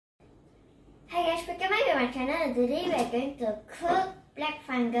channel. Today we are going to cook black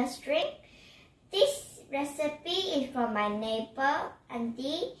fungus drink. This recipe is from my neighbor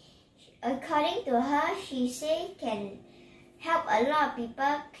auntie. According to her, she says can help a lot of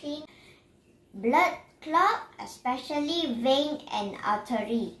people clean blood clot, especially vein and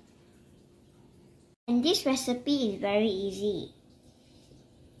artery. And this recipe is very easy.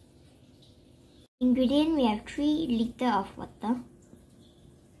 Ingredient, we have 3 liters of water,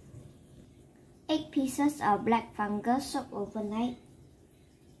 8 pieces of black fungus soaked overnight,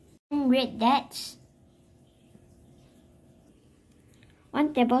 red dates,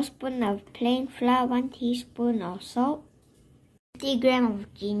 1 tablespoon of plain flour, 1 teaspoon of salt, 50 grams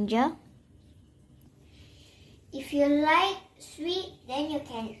of ginger. If you like sweet, then you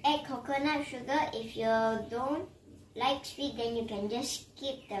can add coconut sugar. If you don't like sweet, then you can just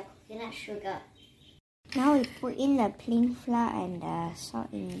skip the coconut sugar. Now we put in the plain flour and the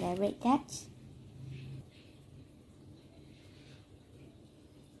salt in the red dates.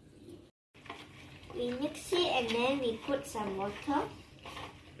 We mix it and then we put some water.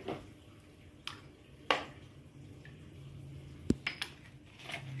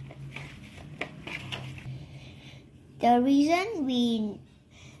 The reason we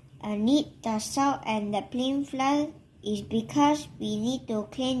need the salt and the plain flour is because we need to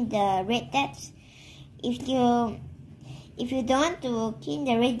clean the red dates. If you don't want to clean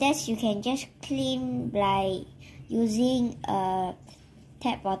the red dates, you can just clean by using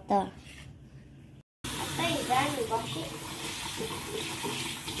tap water. After it's done, we wash it.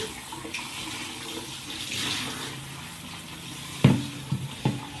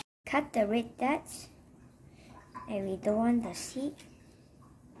 Cut the red dates, and we don't want the seed.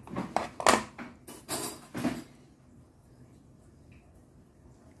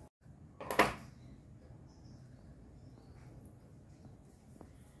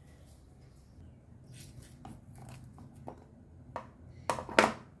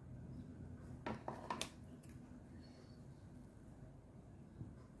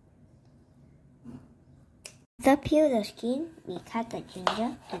 To peel the skin, we cut the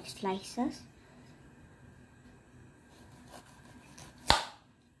ginger to slices.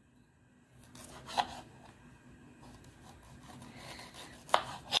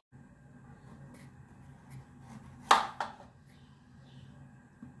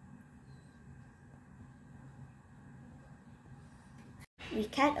 We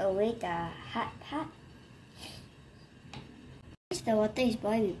cut away the hard part. Once the water is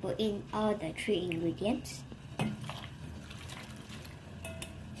boiled, we put in all the 3 ingredients.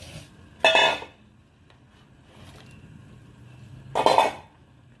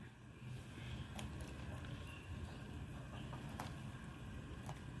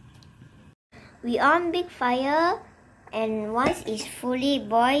 We on big fire, and once it's fully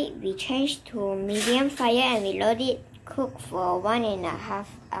boiled, we change to medium fire and we let it cook for 1.5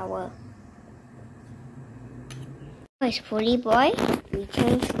 hours. When it's fully boiled, we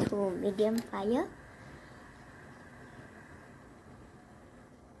change to medium fire.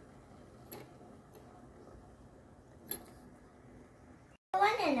 For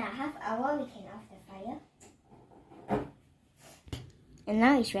 1.5 hours, we can off the fire. And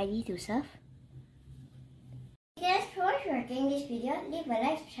now it's ready to serve. Thanks for watching this video. Leave a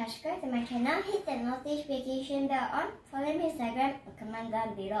like, subscribe to my channel, hit the notification bell on, follow me on Instagram or comment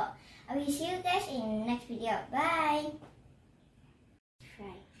down below. I will see you guys in the next video. Bye!